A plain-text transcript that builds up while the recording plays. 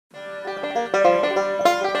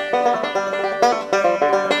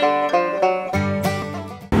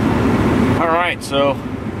So, I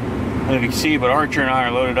don't know if you can see, but Archer and I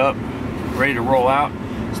are loaded up, ready to roll out.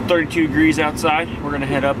 It's 32 degrees outside. We're gonna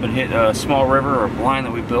head up and hit a small river or blind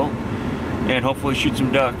that we built, and hopefully shoot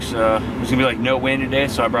some ducks. There's gonna be like no wind today,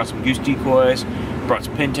 so I brought some goose decoys, brought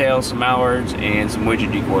some pintails, some mallards, and some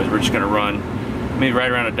widgeon decoys. We're just gonna run maybe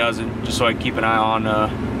right around a dozen, just so I can keep an eye on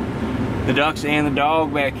the ducks and the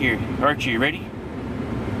dog back here. Archie, you ready?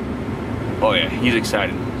 Oh yeah, he's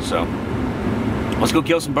excited. So let's go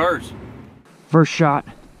kill some birds. First shot.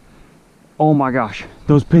 Oh my gosh,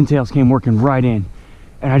 those pintails came working right in,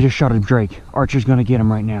 and I just shot a drake. Archer's gonna get him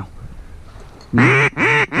right now.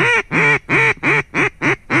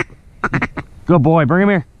 Good boy, bring him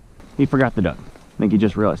here. He forgot the duck. I think he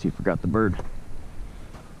just realized he forgot the bird.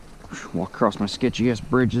 Walk across my sketchy ass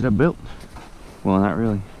bridge that I built. Well, not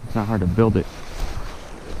really. It's not hard to build it.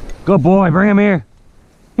 Good boy, bring him here.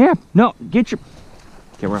 Yeah, no, get your...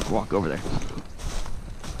 Okay, we're gonna have to walk over there.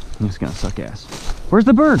 It's gonna suck ass. Where's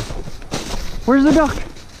the bird? Where's the duck?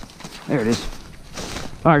 There it is.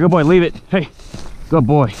 All right, good boy, leave it. Hey, good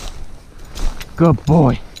boy. Good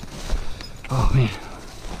boy. Oh, man.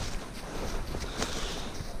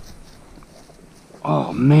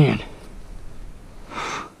 Oh, man.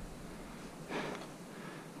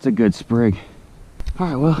 It's a good sprig. All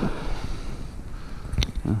right, well.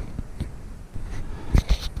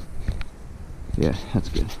 Yeah, that's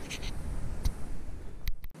good.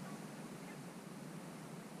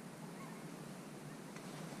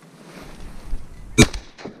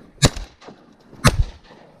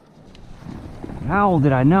 How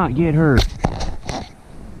did I not get hurt?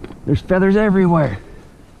 There's feathers everywhere.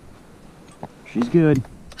 She's good.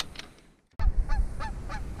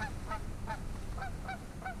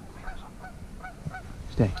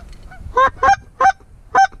 Stay.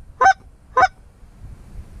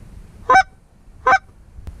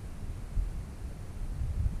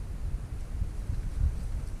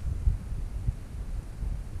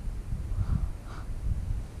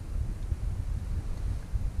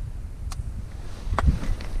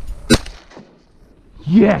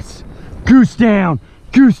 Yes! Goose down!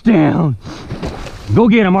 Goose down! Go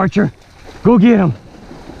get him, Archer! Go get him!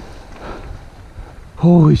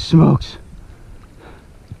 Holy smokes!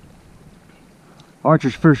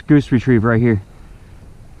 Archer's first goose retrieve right here.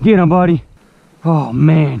 Get him, buddy! Oh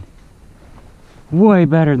man! Way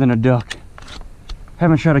better than a duck.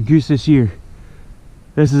 Haven't shot a goose this year.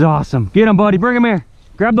 This is awesome. Get him, buddy! Bring him here!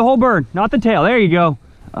 Grab the whole bird, not the tail. There you go.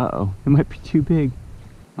 Uh-oh, it might be too big.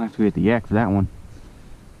 Might have to get the yak for that one.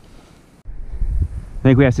 I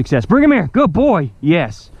think we have success. Bring him here. Good boy.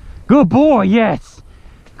 Yes. Good boy. Yes.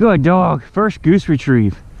 Good dog. First goose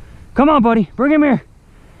retrieve. Come on, buddy. Bring him here.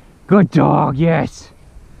 Good dog. Yes.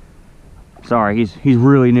 Sorry, he's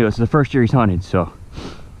really new. It's the first year he's hunted, so.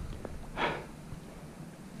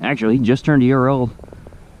 Actually, he just turned a year old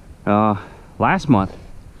last month.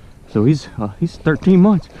 So he's 13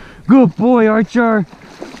 months. Good boy, Archer.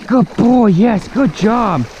 Good boy. Yes. Good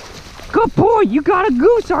job. Good boy. You got a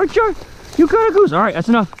goose, Archer. You got a goose. All right, that's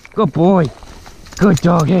enough. Good boy. Good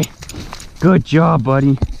dog. Hey, good job,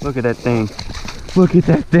 buddy. Look at that thing. Look at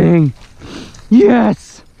that thing.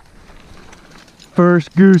 Yes.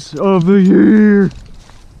 First goose of the year.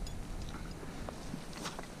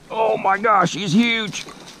 Oh my gosh, he's huge.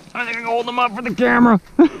 I think I can hold him up for the camera.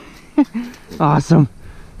 Awesome.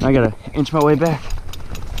 I gotta inch my way back.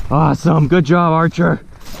 Awesome. Good job, Archer.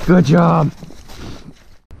 Good job.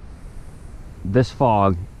 This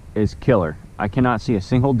fog is killer. I cannot see a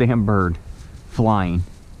single damn bird flying.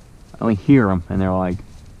 I only hear them, and they're like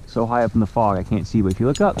so high up in the fog I can't see. But if you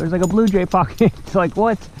look up, there's like a blue jay pocket. It's like,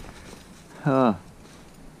 what? That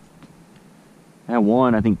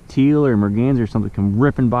one, I think teal or merganser or something, come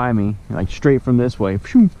ripping by me like straight from this way.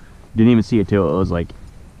 Didn't even see it till it was like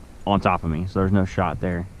on top of me, so there's no shot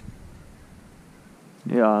there.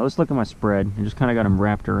 Yeah, let's look at my spread. I just kind of got them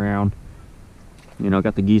wrapped around. You know,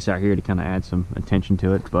 got the geese out here to kind of add some attention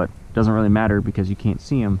to it, but it doesn't really matter because you can't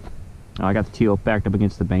see them. I got the teal backed up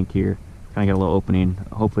against the bank here. Kind of got a little opening.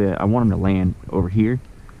 Hopefully, I want them to land over here,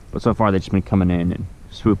 but so far they've just been coming in and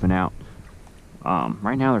swooping out.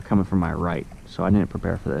 Right now they're coming from my right, so I didn't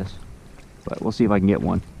prepare for this, but we'll see if I can get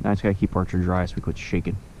one. Now I just gotta keep Archer dry so we quit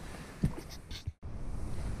shaking.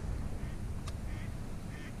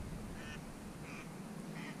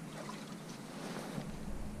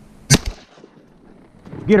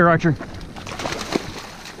 Get her, Archer.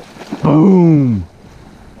 Boom.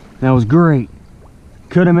 That was great.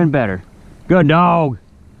 Could have been better. Good dog.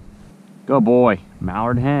 Good boy.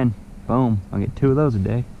 Mallard hen. Boom. I'll get 2 of those a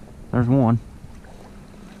day. There's one.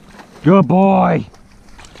 Good boy.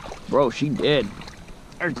 Bro, she dead.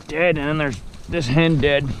 There's dead, and then there's this hen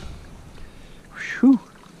dead. Whew.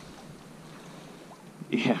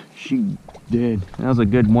 Yeah, she did. That was a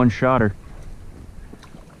good one-shotter.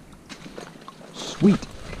 Sweet.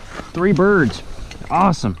 3 birds.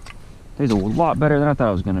 Awesome. There's a lot better than I thought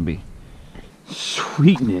it was gonna be.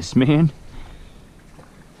 Sweetness, man.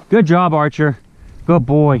 Good job, Archer. Good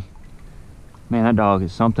boy. Man, that dog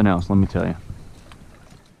is something else, let me tell you.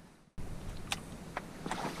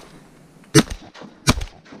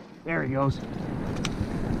 There he goes.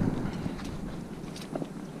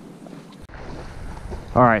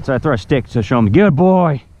 All right, so I throw a stick to show him, good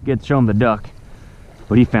boy. Get to show him the duck.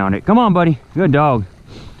 But he found it. Come on, buddy. Good dog.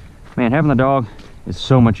 Man, having the dog is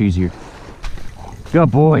so much easier.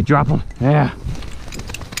 Good boy. Drop him. Yeah.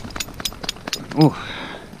 Oh,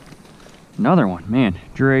 another one. Man,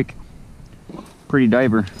 Drake. Pretty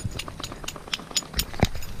diver.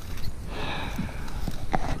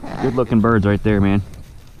 Good looking birds right there, man.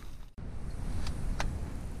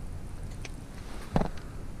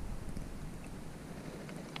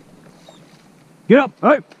 Get up!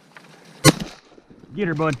 Hey! Get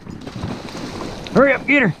her, bud. Hurry up,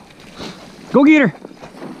 get her! Go get her!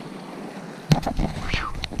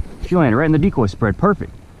 She landed right in the decoy spread.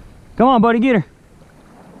 Perfect. Come on, buddy, get her.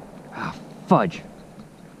 Ah, fudge. I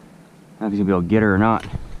don't know if he's gonna be able to get her or not.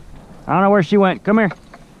 I don't know where she went. Come here.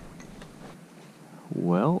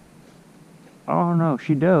 Well, oh no,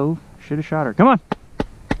 she dove. Should have shot her. Come on.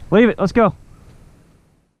 Leave it. Let's go.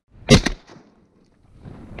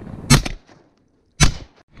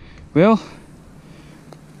 Well,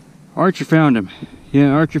 Archer found him.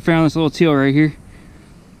 Yeah, Archer found this little teal right here.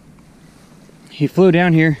 He flew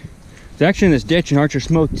down here. It's actually in this ditch, and Archer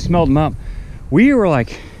smelled him up. We were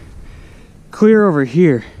like clear over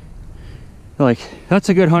here. Like, that's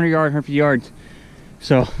a good 150 yards.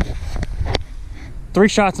 So 3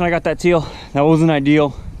 shots and I got that teal. That wasn't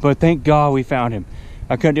ideal, but thank God we found him.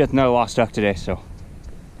 I couldn't do it with another lost duck today, so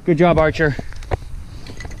good job, Archer.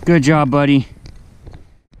 Good job, buddy.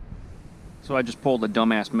 So I just pulled a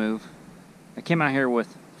dumbass move. I came out here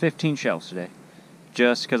with 15 shells today,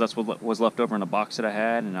 just because that's what was left over in a box that I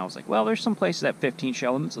had, and I was like, well, there's some places that 15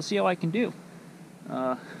 shell limits. Let's see how I can do.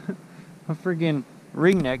 A friggin'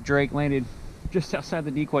 ringneck drake landed just outside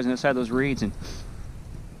the decoys and outside those reeds, and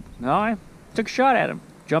no, I took a shot at him,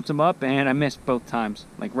 jumped him up, and I missed both times,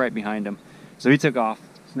 like right behind him. So he took off.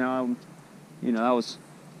 So now, you know, that was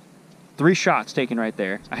 3 shots taken right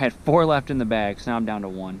there. I had 4 left in the bag, so now I'm down to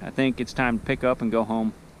 1. I think it's time to pick up and go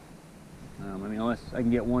home. I mean, unless I can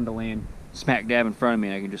get one to land smack dab in front of me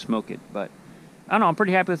and I can just smoke it. But I don't know, I'm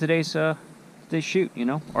pretty happy with today's shoot, you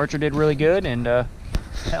know. Archer did really good, and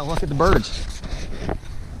hell, look at the birds. I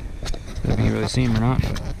don't know if you can really see them or not.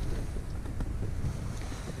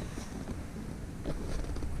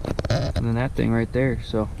 And then that thing right there,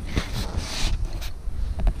 so.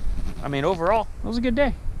 I mean, overall, it was a good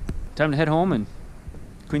day. Time to head home and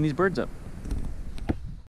clean these birds up.